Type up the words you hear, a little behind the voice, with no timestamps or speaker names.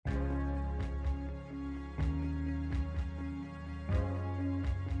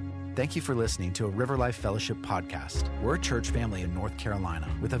Thank you for listening to a River Life Fellowship podcast. We're a church family in North Carolina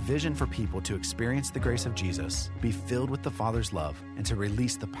with a vision for people to experience the grace of Jesus, be filled with the Father's love, and to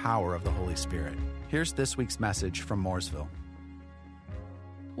release the power of the Holy Spirit. Here's this week's message from Mooresville.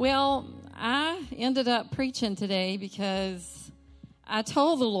 Well, I ended up preaching today because I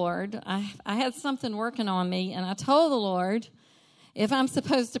told the Lord, I had something working on me, and I told the Lord, if I'm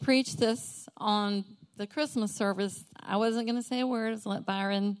supposed to preach this on the Christmas service, I wasn't going to say a word. Just let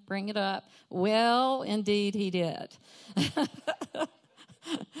Byron bring it up. Well, indeed, he did.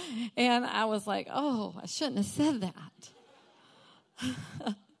 And I was like, oh, I shouldn't have said that.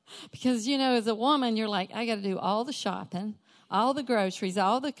 Because, you know, as a woman, you're like, I got to do all the shopping, all the groceries,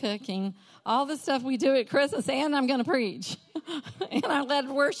 all the cooking, all the stuff we do at Christmas, and I'm going to preach. And I led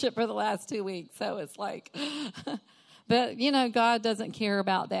worship for the last 2 weeks, so it's like... But, you know, God doesn't care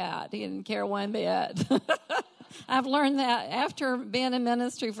about that. He didn't care one bit. I've learned that after being in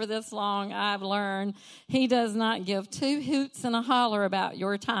ministry for this long, I've learned He does not give two hoots and a holler about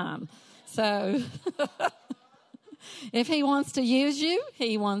your time. So if He wants to use you,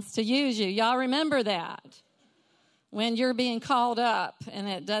 He wants to use you. Y'all remember that when you're being called up and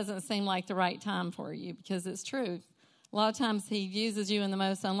it doesn't seem like the right time for you, because it's true. A lot of times He uses you in the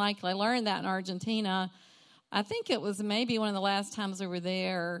most unlikely. I learned that in Argentina. I think it was maybe one of the last times we were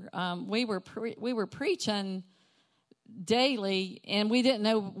there. We were preaching daily, and we didn't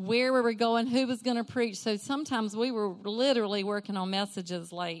know where we were going, who was going to preach. So sometimes we were literally working on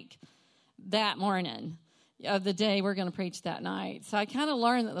messages like that morning of the day we're going to preach that night. So I kind of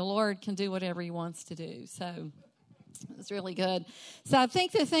learned that the Lord can do whatever He wants to do. So it's really good. So I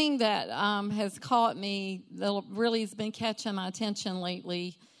think the thing that has caught me, that really has been catching my attention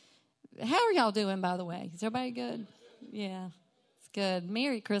lately. How are y'all doing, by the way? Is everybody good? Yeah, it's good.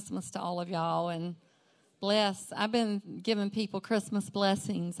 Merry Christmas to all of y'all, and bless. I've been giving people Christmas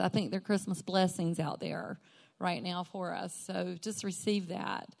blessings. I think there are Christmas blessings out there right now for us, so just receive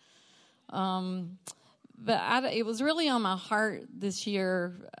that. But it was really on my heart this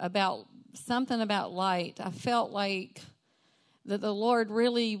year about something about light. I felt like that the Lord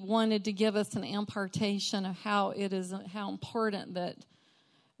really wanted to give us an impartation of how important that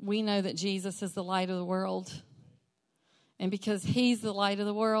we know that Jesus is the light of the world. And because He's the light of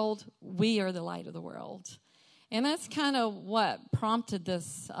the world, we are the light of the world. And that's kind of what prompted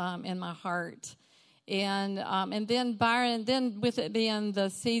this in my heart. And then Byron, then with it being the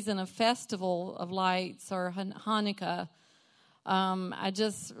season of Festival of Lights or Hanukkah, I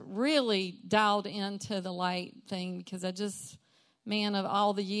just really dialed into the light thing because of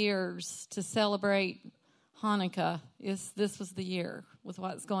all the years to celebrate Hanukkah, this was the year with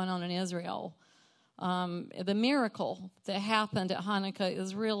what's going on in Israel. The miracle that happened at Hanukkah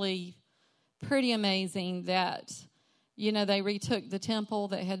is really pretty amazing that, you know, they retook the temple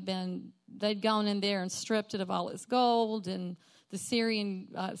they'd gone in there and stripped it of all its gold, and the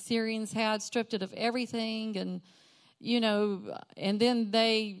Syrians had stripped it of everything, and, you know, and then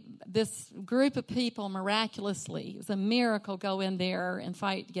this group of people miraculously, it was a miracle, go in there and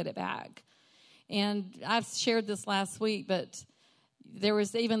fight to get it back. And I've shared this last week, but there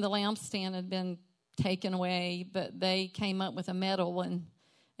was even the lampstand had been taken away, but they came up with a metal one,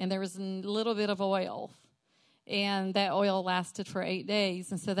 and there was a little bit of oil, and that oil lasted for 8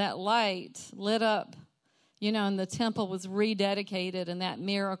 days. And so that light lit up, you know, and the temple was rededicated, and that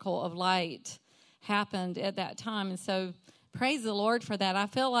miracle of light happened at that time. And so praise the Lord for that. I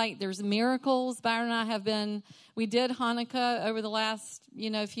feel like there's miracles. Byron and I we did Hanukkah over the last,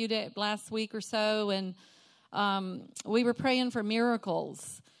 few days, last week or so, and we were praying for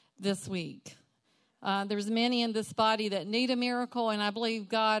miracles this week. There's many in this body that need a miracle, and I believe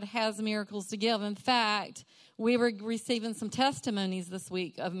God has miracles to give. In fact, we were receiving some testimonies this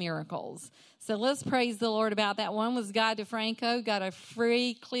week of miracles. So let's praise the Lord about that. One was Guy DeFranco, got a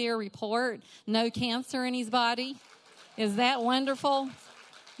free, clear report, no cancer in his body. Is that wonderful?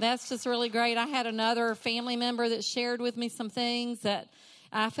 That's just really great. I had another family member that shared with me some things that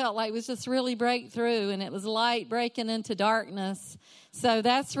I felt like was just really breakthrough, and it was light breaking into darkness. So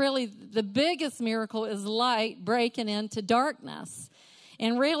that's really the biggest miracle, is light breaking into darkness.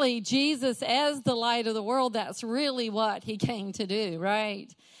 And really, Jesus as the light of the world, that's really what He came to do, right?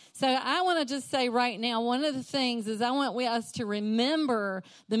 So I want to just say right now, one of the things is I want us to remember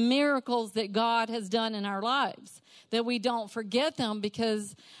the miracles that God has done in our lives, that we don't forget them,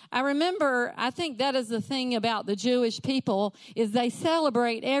 because I think that is the thing about the Jewish people, is they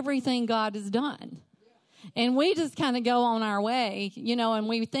celebrate everything God has done. And we just kind of go on our way, and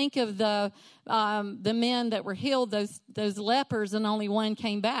we think of the men that were healed, those lepers, and only one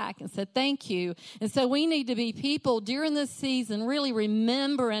came back and said, thank you. And so we need to be people during this season really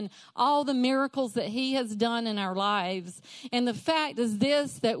remembering all the miracles that he has done in our lives. And the fact is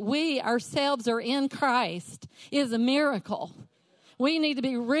this, that we ourselves are in Christ is a miracle. We need to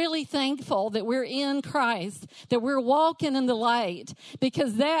be really thankful that we're in Christ, that we're walking in the light,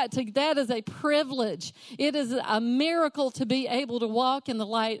 because that is a privilege. It is a miracle to be able to walk in the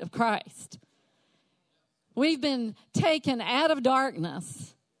light of Christ. We've been taken out of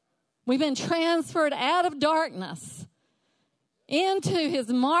darkness. We've been transferred out of darkness into his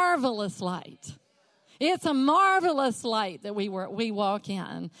marvelous light. It's a marvelous light that we walk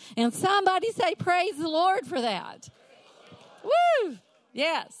in. And somebody say, praise the Lord for that. Woo!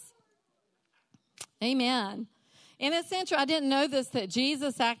 Yes. Amen. And it's interesting, I didn't know this, that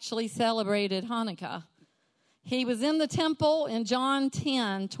Jesus actually celebrated Hanukkah. He was in the temple in John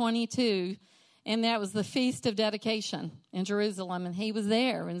 10:22, and that was the Feast of Dedication in Jerusalem, and he was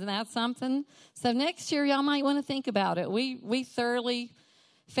there. Isn't that something? So next year, y'all might want to think about it. We thoroughly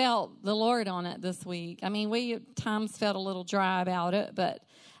felt the Lord on it this week. I mean, we at times felt a little dry about it, but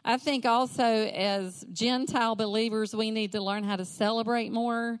I think also as Gentile believers, we need to learn how to celebrate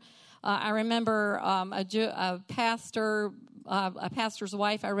more. I remember a pastor's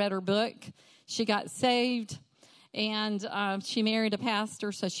wife, I read her book. She got saved, and she married a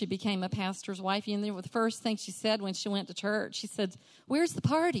pastor, so she became a pastor's wife. And the first thing she said when she went to church, she said, where's the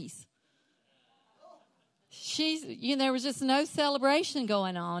parties? There was just no celebration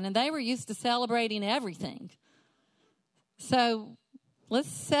going on, and they were used to celebrating everything. So let's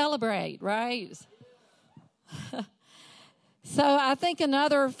celebrate, right? So I think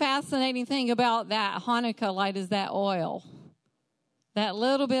another fascinating thing about that Hanukkah light is that oil. That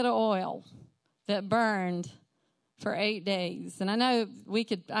little bit of oil that burned for 8 days. And I know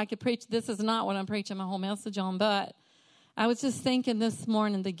I could preach, this is not what I'm preaching my whole message on, but I was just thinking this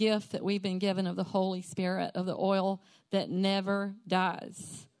morning the gift that we've been given of the Holy Spirit, of the oil that never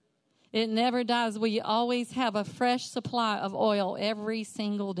dies. It never dies. We always have a fresh supply of oil every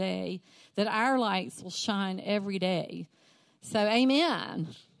single day, that our lights will shine every day. So, amen.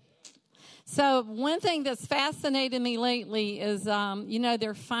 So, one thing that's fascinated me lately is,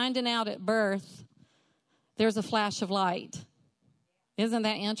 they're finding out at birth there's a flash of light. Isn't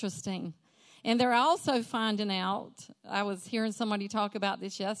that interesting? And they're also finding out, I was hearing somebody talk about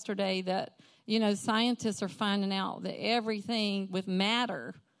this yesterday, that, scientists are finding out that everything with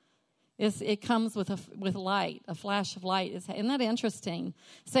matter, it comes with light, a flash of light. Isn't that interesting?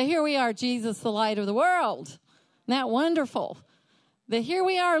 So here we are, Jesus, the light of the world. Isn't that wonderful? That here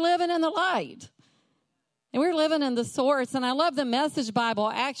we are living in the light. And we're living in the source. And I love the Message Bible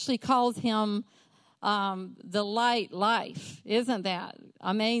actually calls him the light life. Isn't that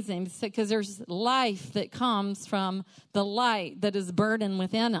amazing? Because there's life that comes from the light that is burning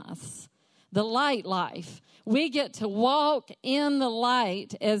within us. The light life. We get to walk in the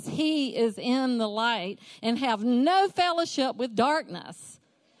light as he is in the light and have no fellowship with darkness.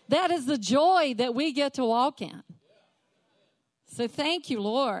 That is the joy that we get to walk in. So thank you,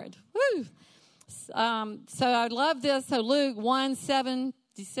 Lord. Woo. So I love this. So Luke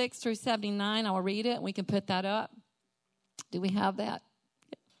 1:76 through 79, I'll read it. We can put that up. Do we have that?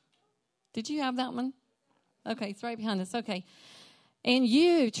 Did you have that one? Okay, it's right behind us. Okay. And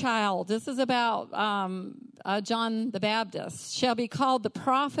you, child, this is about John the Baptist, shall be called the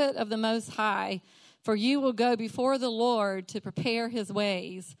prophet of the Most High, for you will go before the Lord to prepare his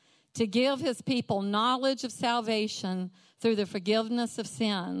ways, to give his people knowledge of salvation through the forgiveness of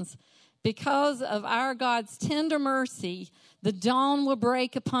sins. Because of our God's tender mercy, the dawn will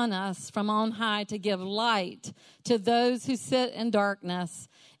break upon us from on high to give light to those who sit in darkness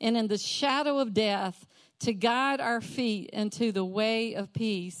and in the shadow of death, to guide our feet into the way of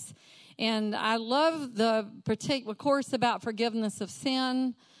peace. And I love the particular course about forgiveness of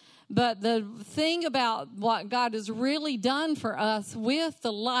sin. But the thing about what God has really done for us with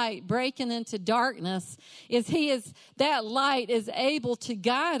the light breaking into darkness is that light is able to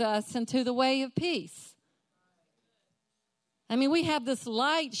guide us into the way of peace. I mean, we have this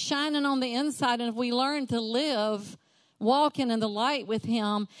light shining on the inside, and if we learn to live walking in the light with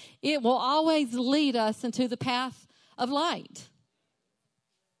him, it will always lead us into the path of light.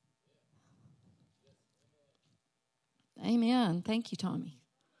 Amen. Thank you, Tommy.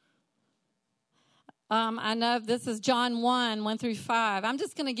 I know this is John 1 through 5. I'm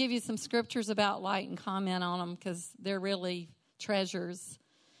just going to give you some scriptures about light and comment on them because they're really treasures.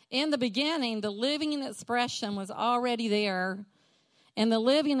 In the beginning, the living expression was already there, And the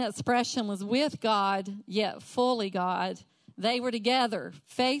living expression was with God, yet fully God. They were together,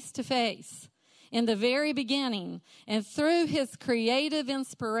 face to face, in the very beginning. And through his creative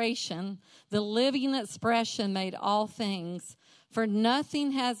inspiration, the living expression made all things. For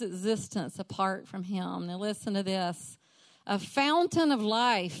nothing has existence apart from him. Now listen to this. A fountain of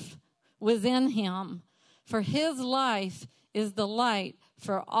life was in him, for his life is the light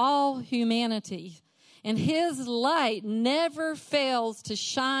for all humanity. And his light never fails to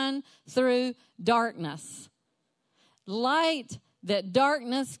shine through darkness. Light that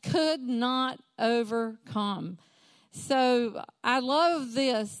darkness could not overcome. So I love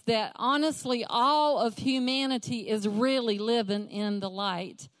this, that honestly all of humanity is really living in the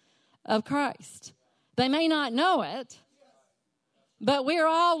light of Christ. They may not know it, but we're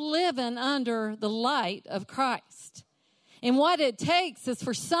all living under the light of Christ. And what it takes is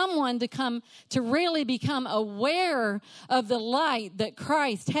for someone to really become aware of the light that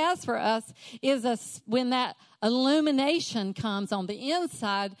Christ has for us is when that illumination comes on the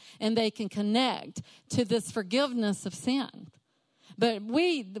inside and they can connect to this forgiveness of sin. But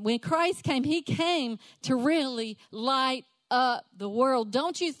when Christ came, he came to really light up the world.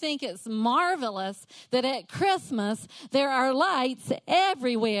 Don't you think it's marvelous that at Christmas there are lights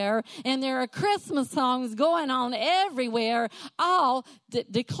everywhere and there are Christmas songs going on everywhere, all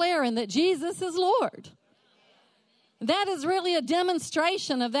declaring that Jesus is Lord? That is really a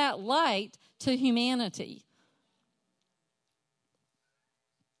demonstration of that light to humanity.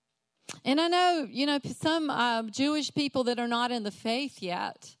 And I know, some Jewish people that are not in the faith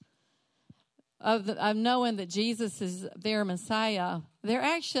yet, of knowing that Jesus is their Messiah, they're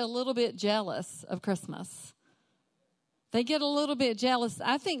actually a little bit jealous of Christmas. They get a little bit jealous.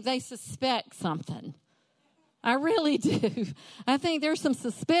 I think they suspect something. I really do. I think there's some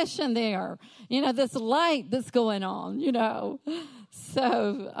suspicion there. This light that's going on,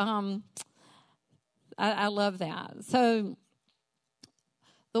 So I love that. So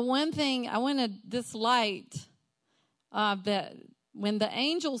the one thing I wanted, this light that when the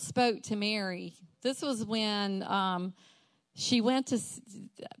angel spoke to Mary, this was when she went to,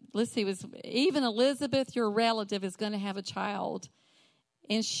 even Elizabeth, your relative, is going to have a child.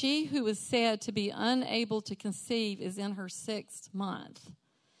 And she who was said to be unable to conceive is in her 6th month.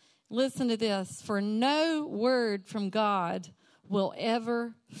 Listen to this. For no word from God will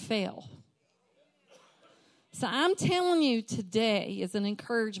ever fail. So I'm telling you today as an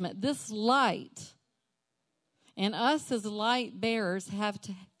encouragement, this light, and us as light bearers have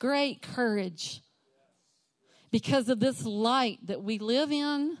great courage because of this light that we live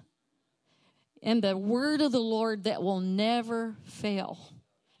in and the word of the Lord that will never fail.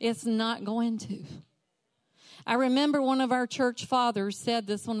 It's not going to. I remember one of our church fathers said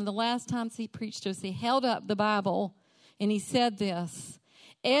this one of the last times he preached to us. He held up the Bible and he said this: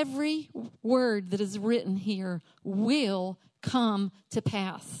 every word that is written here will come to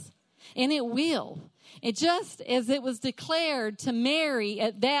pass. And it will. It just as it was declared to Mary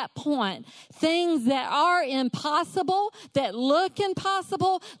at that point, things that are impossible, that look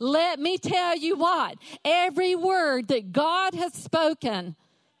impossible, let me tell you what, every word that God has spoken,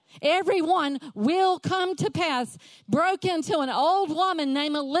 everyone will come to pass. Broke into an old woman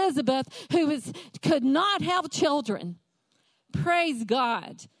named Elizabeth who could not have children. Praise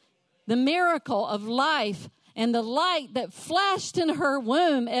God. The miracle of life and the light that flashed in her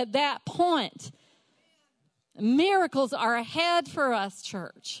womb at that point. Miracles are ahead for us,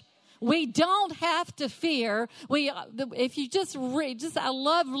 church. We don't have to fear. If you just read, I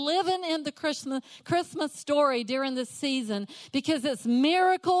love living in the Christmas story during this season because it's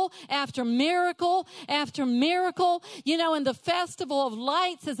miracle after miracle after miracle. And the Festival of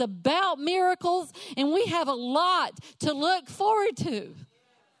Lights is about miracles, and we have a lot to look forward to.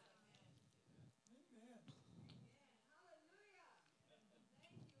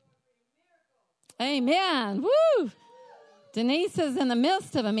 Amen. Woo! Denise is in the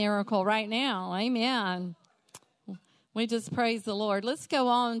midst of a miracle right now. Amen. We just praise the Lord. Let's go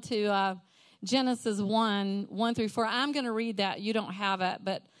on to Genesis 1 through 4. I'm going to read that. You don't have it,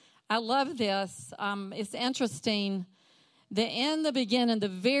 but I love this. It's interesting that in the beginning, the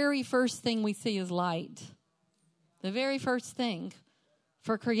very first thing we see is light. The very first thing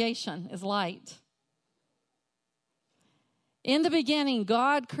for creation is light. In the beginning,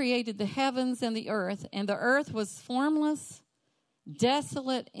 God created the heavens and the earth was formless,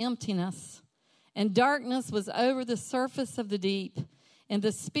 desolate emptiness, and darkness was over the surface of the deep, and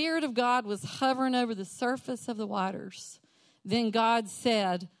the Spirit of God was hovering over the surface of the waters. Then God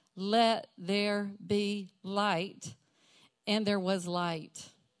said, "Let there be light," and there was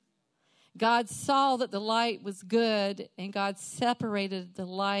light. God saw that the light was good, and God separated the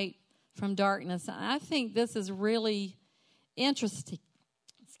light from darkness. And I think this is really interesting,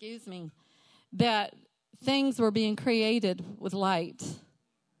 that things were being created with light.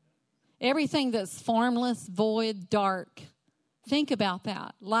 Everything that's formless, void, dark. Think about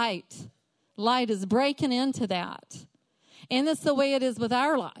that. Light. Light is breaking into that. And that's the way it is with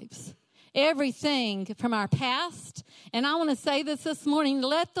our lives. Everything from our past. And I want to say this morning.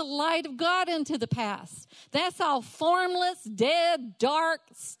 Let the light of God into the past. That's all formless, dead, dark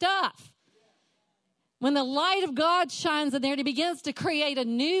stuff. When the light of God shines in there, it begins to create a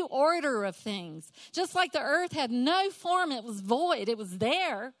new order of things. Just like the earth had no form, it was void. It was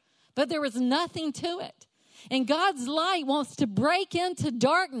there, but there was nothing to it. And God's light wants to break into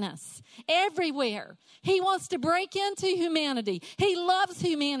darkness everywhere. He wants to break into humanity. He loves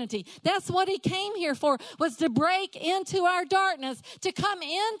humanity. That's what he came here for, was to break into our darkness, to come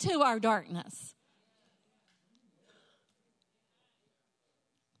into our darkness.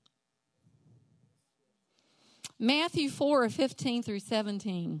 Matthew 4:15 through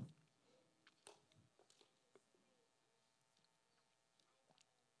 17.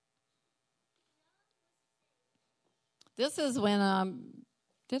 This is when,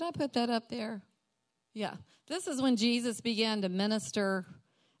 did I put that up there? Yeah. This is when Jesus began to minister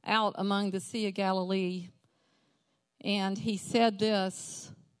out among the Sea of Galilee. And he said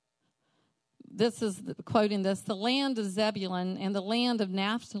this is quoting this, the land of Zebulun and the land of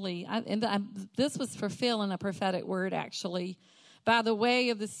Naphtali. This was fulfilling a prophetic word, actually. By the way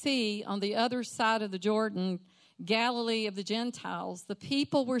of the sea, on the other side of the Jordan, Galilee of the Gentiles, the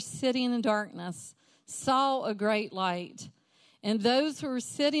people were sitting in darkness, saw a great light. And those who were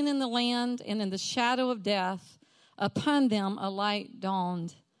sitting in the land and in the shadow of death, upon them a light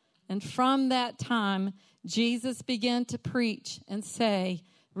dawned. And from that time, Jesus began to preach and say,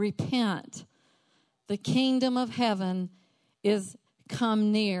 repent. The kingdom of heaven is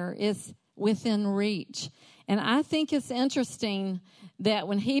come near, is within reach. And I think it's interesting that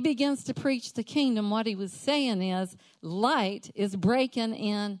when he begins to preach the kingdom, what he was saying is light is breaking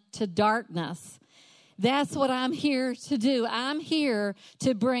into darkness. That's what I'm here to do. I'm here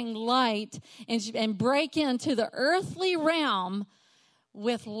to bring light and break into the earthly realm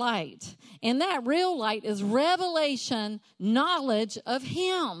with light. And that real light is revelation, knowledge of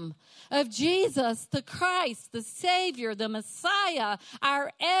him, of Jesus, the Christ, the Savior, the Messiah,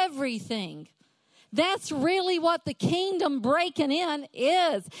 our everything. That's really what the kingdom breaking in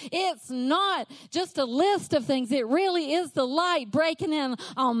is. It's not just a list of things. It really is the light breaking in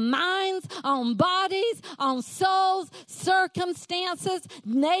on minds, on bodies, on souls, circumstances,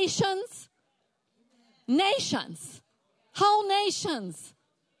 nations. Nations. Whole nations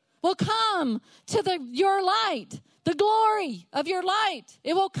will come to your light, the glory of your light.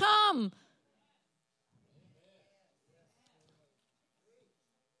 It will come.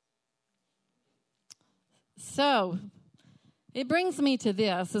 So, it brings me to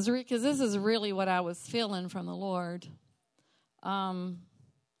this, because this is really what I was feeling from the Lord. I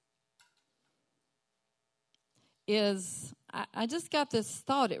just got this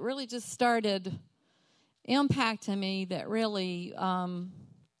thought. It really just started impacting me that really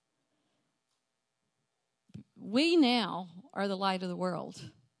we now are the light of the world.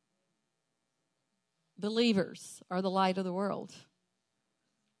 Believers are the light of the world.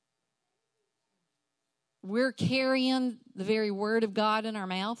 We're carrying the very word of God in our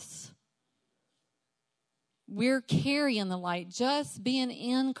mouths. We're carrying the light, just being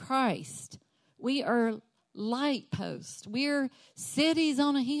in Christ. We are light posts. We're cities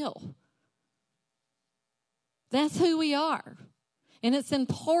on a hill. That's who we are. And it's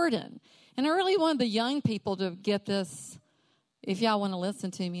important. And I really want the young people to get this. If y'all want to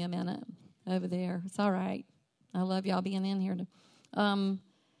listen to me a minute over there, it's all right. I love y'all being in here.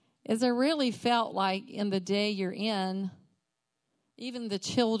 Is I really felt like in the day you're in, even the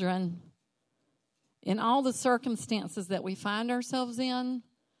children, in all the circumstances that we find ourselves in,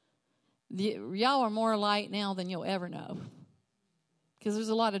 y'all are more light now than you'll ever know. Because there's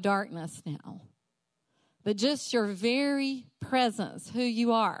a lot of darkness now. But just your very presence, who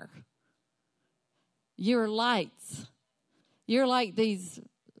you are, you're lights. You're like these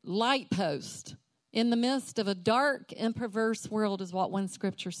light posts in the midst of a dark and perverse world, is what one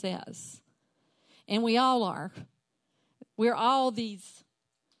scripture says. And we all are. We're all these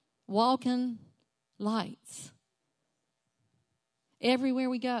walking lights everywhere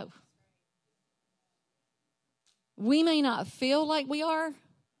we go. We may not feel like we are,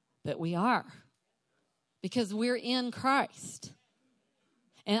 but we are, because we're in Christ.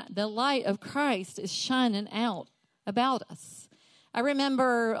 And the light of Christ is shining out about us. I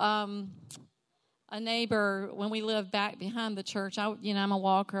remember a neighbor when we lived back behind the church. I'm a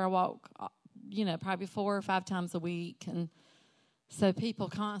walker. I walk, probably 4 or 5 times a week, and so people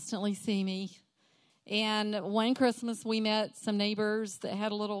constantly see me. And one Christmas, we met some neighbors that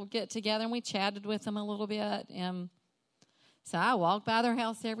had a little get-together, and we chatted with them a little bit. And so I walked by their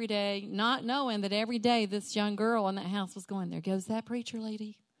house every day, not knowing that every day this young girl in that house was going, there goes that preacher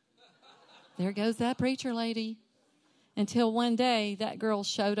lady. There goes that preacher lady. Until one day, that girl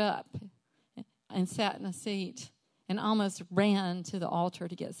showed up and sat in a seat and almost ran to the altar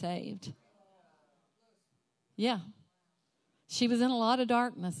to get saved. Yeah. She was in a lot of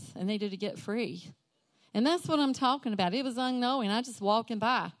darkness and needed to get free. And that's what I'm talking about. It was unknowing. I just walking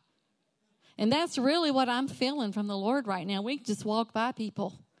by. And that's really what I'm feeling from the Lord right now. We just walk by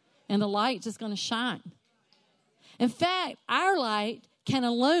people, and the light just going to shine. In fact, our light can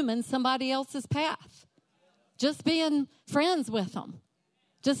illumine somebody else's path. Just being friends with them.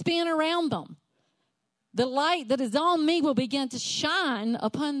 Just being around them. The light that is on me will begin to shine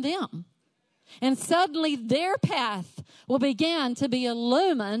upon them. And suddenly their path will begin to be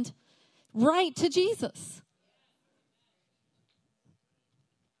illumined right to Jesus.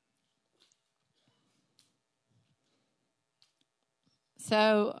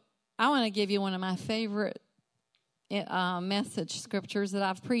 So I want to give you one of my favorite message scriptures that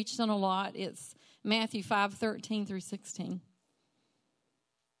I've preached on a lot. It's Matthew 5:13 through 16.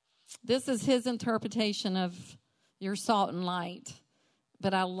 This is his interpretation of your salt and light,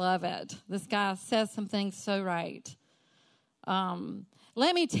 but I love it. This guy says some things so right.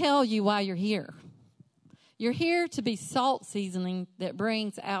 Let me tell you why you're here. You're here to be salt seasoning that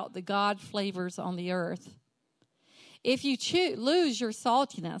brings out the God flavors on the earth. If you lose your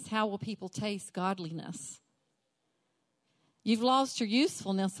saltiness, how will people taste godliness? You've lost your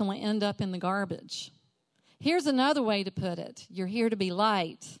usefulness and will end up in the garbage. Here's another way to put it. You're here to be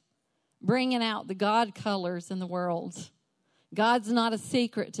light, bringing out the God colors in the world. God's not a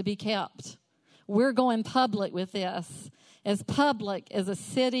secret to be kept. We're going public with this, as public as a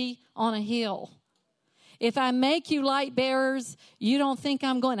city on a hill. If I make you light bearers, you don't think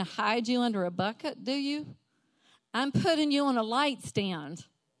I'm going to hide you under a bucket, do you? I'm putting you on a light stand.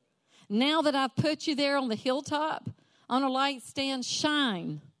 Now that I've put you there on the hilltop, on a light stand,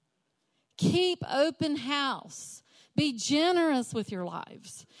 shine. Keep open house. Be generous with your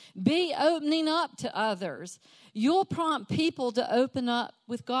lives. Be opening up to others. You'll prompt people to open up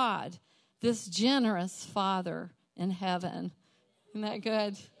with God, this generous Father in heaven. Isn't that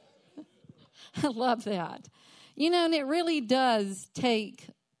good? I love that. And it really does take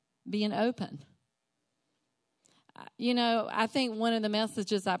being open. I think one of the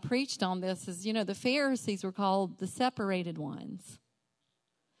messages I preached on this is, the Pharisees were called the separated ones.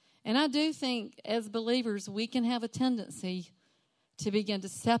 And I do think as believers, we can have a tendency to begin to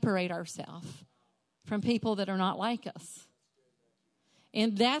separate ourselves from people that are not like us.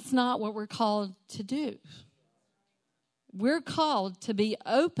 And that's not what we're called to do. We're called to be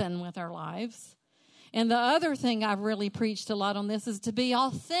open with our lives. And the other thing I've really preached a lot on this is to be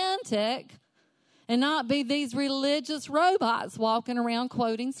authentic and not be these religious robots walking around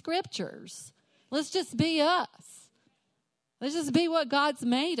quoting scriptures. Let's just be us. Let's just be what God's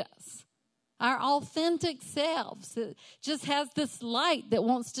made us. Our authentic selves. It just has this light that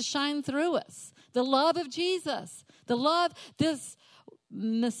wants to shine through us. The love of Jesus. This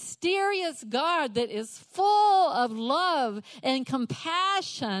mysterious God that is full of love and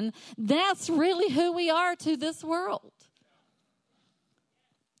compassion. That's really who we are to this world.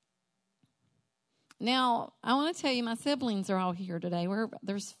 Now, I want to tell you, my siblings are all here today.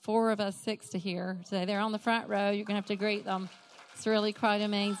 There's 4 of us, 6 to here today. They're on the front row. You're going to have to greet them. It's really quite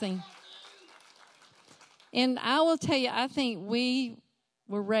amazing. And I will tell you, I think we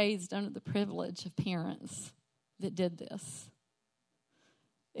were raised under the privilege of parents that did this.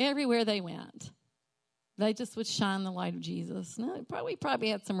 Everywhere they went, they just would shine the light of Jesus. Now, we probably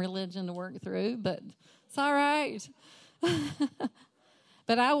had some religion to work through, but it's all right.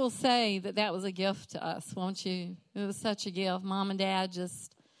 But I will say that was a gift to us, won't you? It was such a gift. Mom and Dad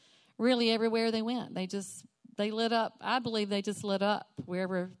just really everywhere they went, they lit up. I believe they just lit up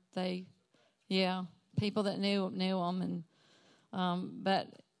wherever people that knew them. But,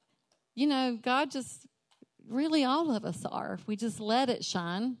 God just, really all of us are. If we just let it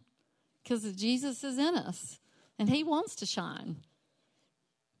shine, because Jesus is in us, and he wants to shine.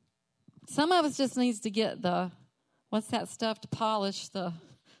 Some of us just needs to get what's that stuff to polish the...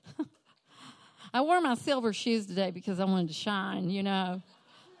 I wore my silver shoes today because I wanted to shine,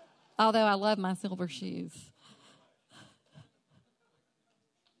 Although I love my silver shoes.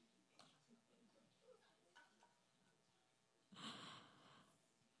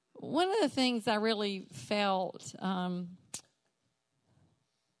 one of the things I really felt, I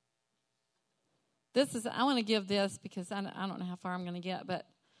want to give this because I don't know how far I'm going to get, but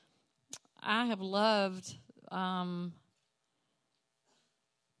I have loved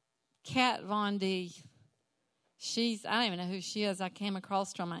Kat Von D. I don't even know who she is. I came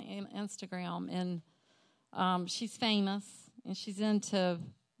across her on my Instagram, and she's famous, and she's into,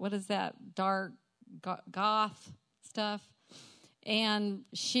 what is that, dark goth stuff. And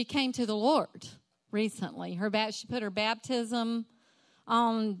she came to the Lord recently. She put her baptism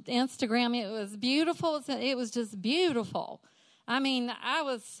on Instagram. It was beautiful. It was just beautiful. I mean, I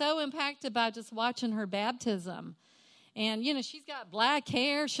was so impacted by just watching her baptism. And, she's got black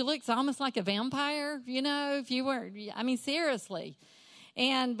hair. She looks almost like a vampire, seriously.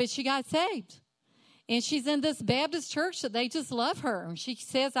 But she got saved. And she's in this Baptist church that they just love her. And she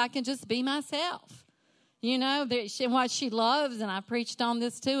says, I can just be myself. What she loves, and I preached on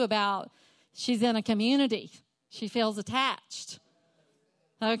this too, about she's in a community. She feels attached.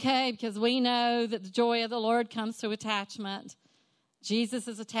 Okay, because we know that the joy of the Lord comes through attachment. Jesus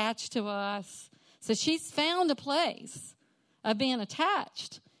is attached to us. So she's found a place of being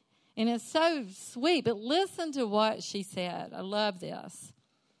attached. And it's so sweet. But listen to what she said. I love this.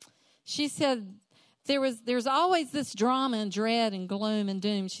 She said, there's always this drama and dread and gloom and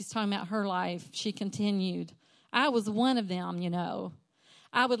doom. She's talking about her life. She continued. I was one of them,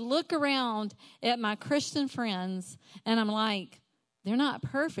 I would look around at my Christian friends, and I'm like, they're not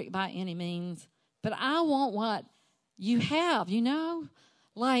perfect by any means, but I want what you have,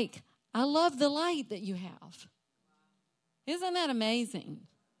 Like, I love the light that you have. Isn't that amazing?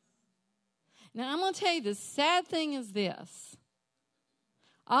 Now, I'm going to tell you, the sad thing is this.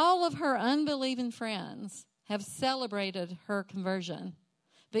 All of her unbelieving friends have celebrated her conversion.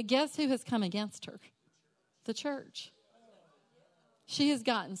 But guess who has come against her? The church. She has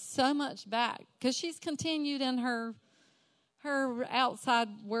gotten so much back because she's continued in her outside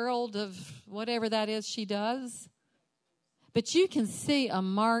world of whatever that is she does. But you can see a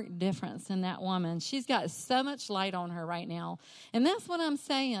marked difference in that woman. She's got so much light on her right now. And that's what I'm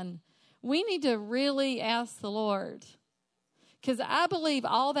saying. We need to really ask the Lord. Because I believe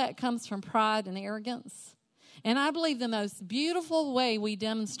all that comes from pride and arrogance. And I believe the most beautiful way we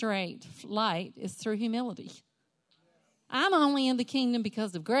demonstrate light is through humility. I'm only in the kingdom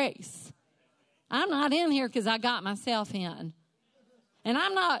because of grace. I'm not in here because I got myself in. And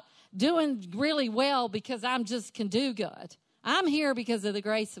I'm not doing really well because I just can do good. I'm here because of the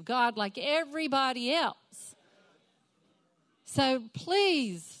grace of God like everybody else. So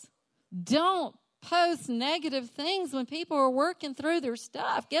please don't post negative things when people are working through their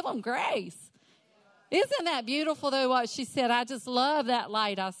stuff. Give them grace. Isn't that beautiful, though, what she said? I just love that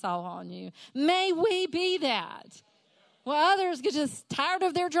light I saw on you. May we be that. Well, others get just tired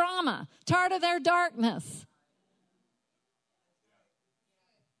of their drama, tired of their darkness.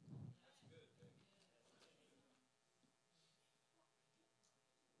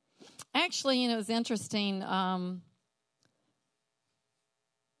 Actually, it was interesting. I'm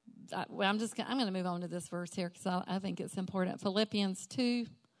going to move on to this verse here because I think it's important. Philippians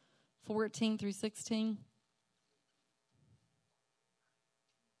 2:14 through 16.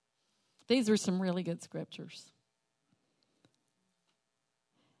 These are some really good scriptures.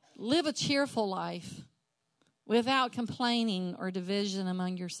 Live a cheerful life without complaining or division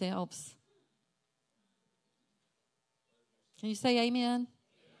among yourselves. Can you say amen?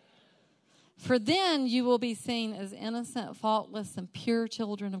 For then you will be seen as innocent, faultless, and pure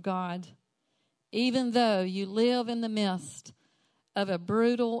children of God, even though you live in the midst of a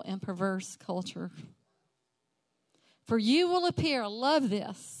brutal and perverse culture. For you will appear, love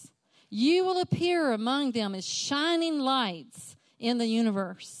this, you will appear among them as shining lights in the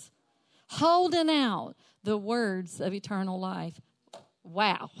universe, holding out the words of eternal life.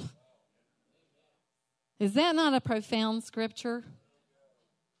 Wow. Is that not a profound scripture?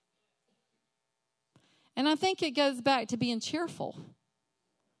 And I think it goes back to being cheerful,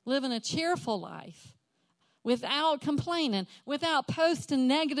 living a cheerful life without complaining, without posting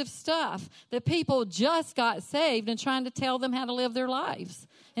negative stuff that people just got saved and trying to tell them how to live their lives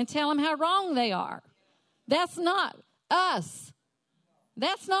and tell them how wrong they are. That's not us.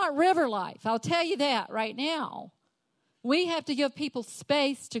 That's not River Life. I'll tell you that right now. We have to give people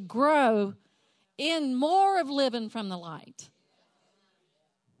space to grow in more of living from the light.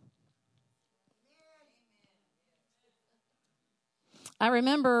 I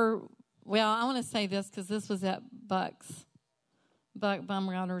remember, I want to say this because this was at Buck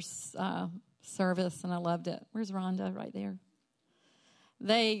Bumgarner's service, and I loved it. Where's Rhonda? Right there.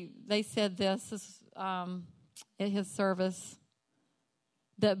 They said this at his service.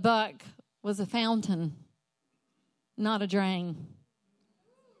 that Buck was a fountain, not a drain.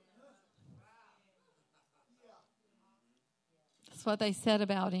 That's what they said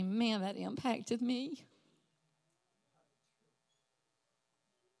about him. Man, that impacted me.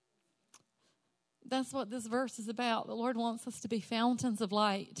 That's what this verse is about. The Lord wants us to be fountains of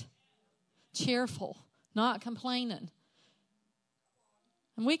light, cheerful, not complaining.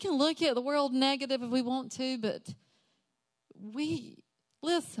 And we can look at the world negative if we want to, but we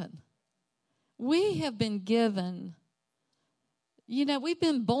have been given, we've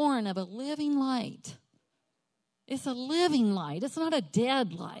been born of a living light. It's a living light. It's not a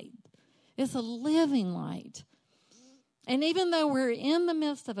dead light. It's a living light. And even though we're in the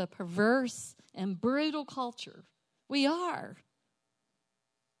midst of a perverse and brutal culture, we are.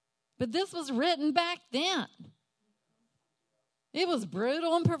 But this was written back then. It was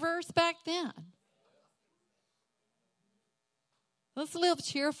brutal and perverse back then. Let's live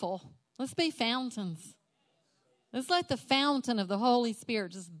cheerful. Let's be fountains. Let's let the fountain of the Holy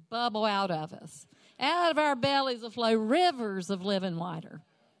Spirit just bubble out of us. Out of our bellies will flow rivers of living water.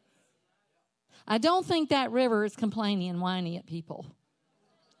 I don't think that river is complaining and whining at people.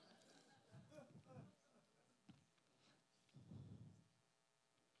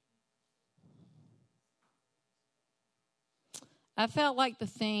 I felt like the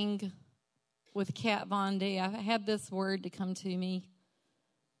thing with Kat Von D. I had this word to come to me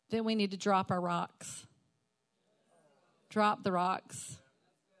that we need to drop our rocks. Drop the rocks.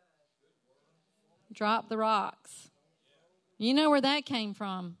 Drop the rocks. You know where that came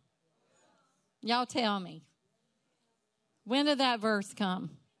from? Y'all tell me. When did that verse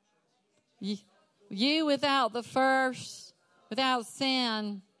come? You without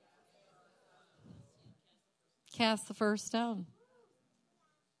sin, cast the first stone.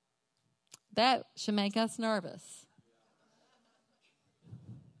 That should make us nervous.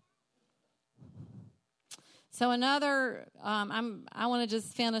 So another, I want to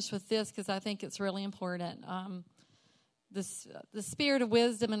just finish with this because I think it's really important. The spirit of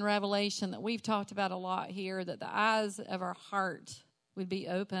wisdom and revelation that we've talked about a lot here, that the eyes of our heart would be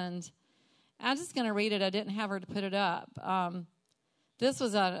opened. I'm just going to read it. I didn't have her to put it up. This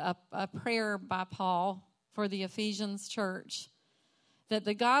was a prayer by Paul for the Ephesians church, that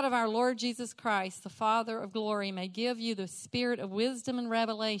the God of our Lord Jesus Christ, the Father of glory, may give you the spirit of wisdom and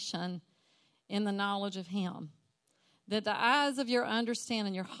revelation in the knowledge of him, that the eyes of your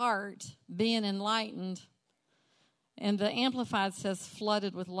understanding, your heart, being enlightened, and the Amplified says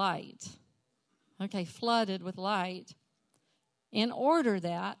flooded with light. Okay, flooded with light. In order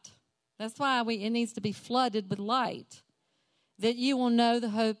that's why it needs to be flooded with light, that you will know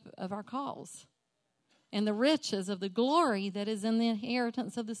the hope of our calls and the riches of the glory that is in the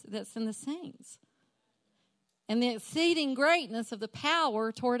inheritance that's in the saints, and the exceeding greatness of the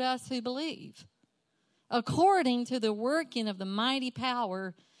power toward us who believe, according to the working of the mighty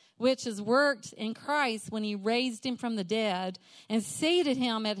power which is worked in Christ when he raised him from the dead and seated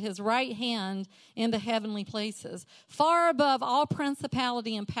him at his right hand in the heavenly places, far above all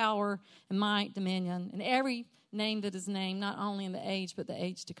principality and power and might, dominion, and every name that is named, not only in the age, but the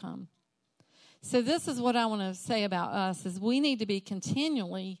age to come. So this is what I want to say about us, is we need to be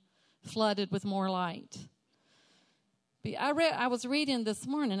continually flooded with more light. I was reading this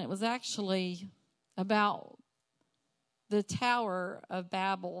morning, it was actually about the Tower of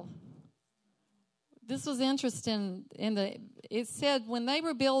Babel. This was interesting. It said when they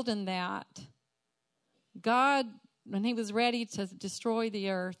were building that, God, when he was ready to destroy the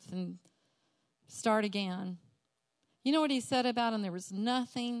earth and start again, you know what he said about them? There was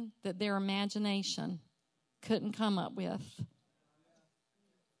nothing that their imagination couldn't come up with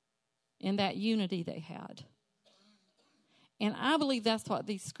in that unity they had. And I believe that's what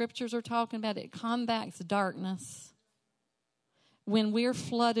these scriptures are talking about. It combats darkness when we're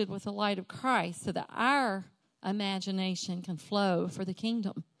flooded with the light of Christ so that our imagination can flow for the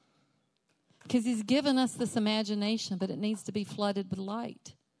kingdom. Because he's given us this imagination, but it needs to be flooded with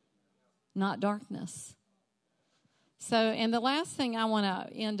light, not darkness. So, and the last thing I want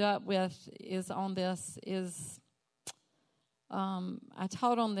to end up with is I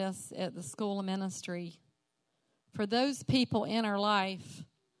taught on this at the School of Ministry. For those people in our life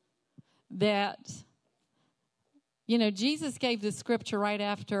that, Jesus gave the scripture right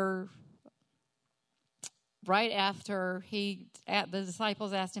after the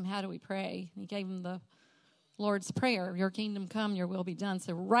disciples asked him, how do we pray? He gave them the Lord's Prayer, your kingdom come, your will be done.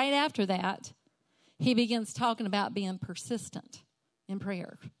 So right after that, he begins talking about being persistent in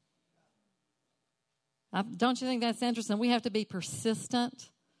prayer. Don't you think that's interesting? We have to be persistent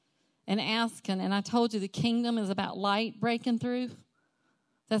and asking. And I told you the kingdom is about light breaking through.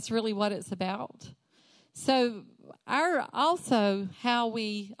 That's really what it's about. So how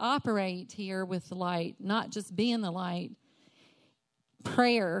we operate here with the light, not just being the light,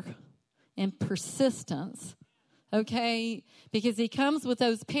 prayer and persistence, okay? Because he comes with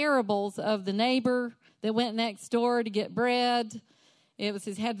those parables of the neighbor that went next door to get bread. He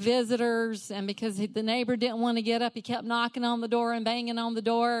had visitors, and because the neighbor didn't want to get up, he kept knocking on the door and banging on the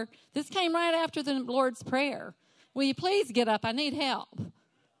door. This came right after the Lord's Prayer. Will you please get up? I need help.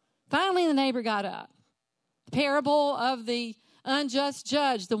 Finally, the neighbor got up. The parable of the unjust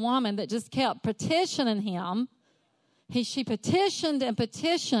judge, the woman that just kept petitioning him. She petitioned and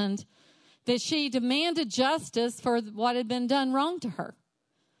petitioned that she demanded justice for what had been done wrong to her.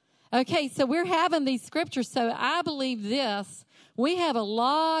 Okay, so we're having these scriptures. So I believe this. We have a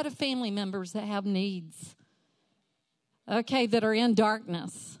lot of family members that have needs, okay, that are in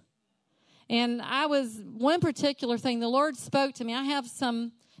darkness. And one particular thing, the Lord spoke to me. I have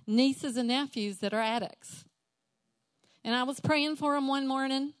some nieces and nephews that are addicts. And I was praying for them one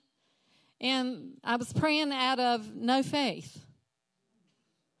morning, and I was praying out of no faith,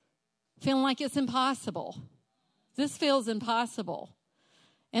 feeling like it's impossible. This feels impossible.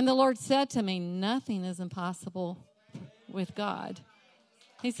 And the Lord said to me, nothing is impossible with God.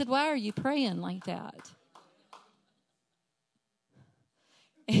 He said, why are you praying like that?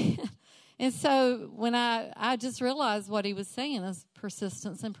 And so when I just realized what he was saying is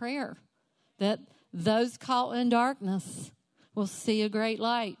persistence in prayer, that those caught in darkness will see a great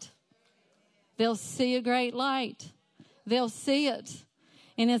light. They'll see a great light. They'll see it.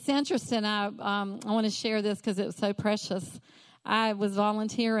 And it's interesting. I want to share this because it was so precious. I was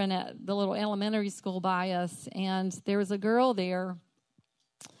volunteering at the little elementary school by us, and there was a girl there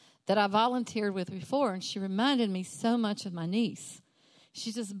that I volunteered with before, and she reminded me so much of my niece.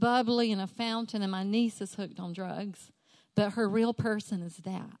 She's just bubbly and a fountain, and my niece is hooked on drugs. But her real person is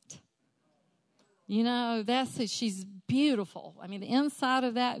that. You know, she's beautiful. I mean, the inside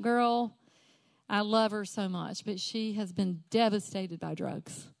of that girl, I love her so much, but she has been devastated by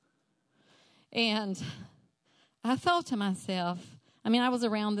drugs. And I thought to myself, I was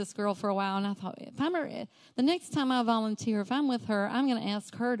around this girl for a while, and I thought, the next time I volunteer, if I'm with her, I'm going to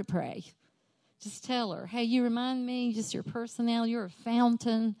ask her to pray. Just tell her, hey, you remind me, just your personality, you're a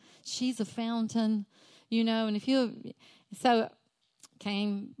fountain. She's a fountain, you know. And so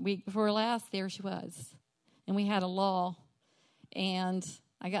came week before last, there she was. And we had a law. And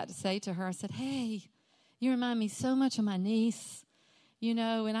I got to say to her, I said, hey, you remind me so much of my niece, you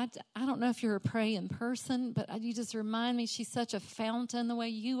know. And I don't know if you're a praying person, but you just remind me, she's such a fountain the way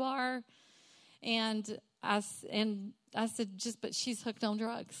you are. And I said, but she's hooked on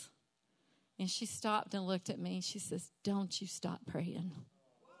drugs. And she stopped and looked at me. She says, don't you stop praying.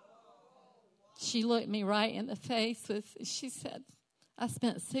 She looked me right in the face. She said, I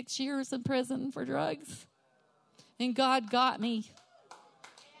spent 6 years in prison for drugs. And God got me.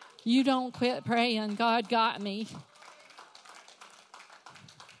 You don't quit praying. God got me.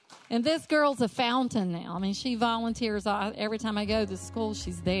 And this girl's a fountain now. She volunteers. Every time I go to school,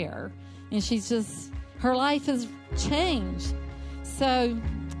 she's there. And her life has changed. So,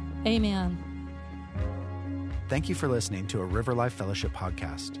 amen. Thank you for listening to a River Life Fellowship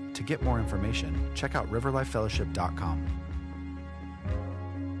podcast. To get more information, check out riverlifefellowship.com.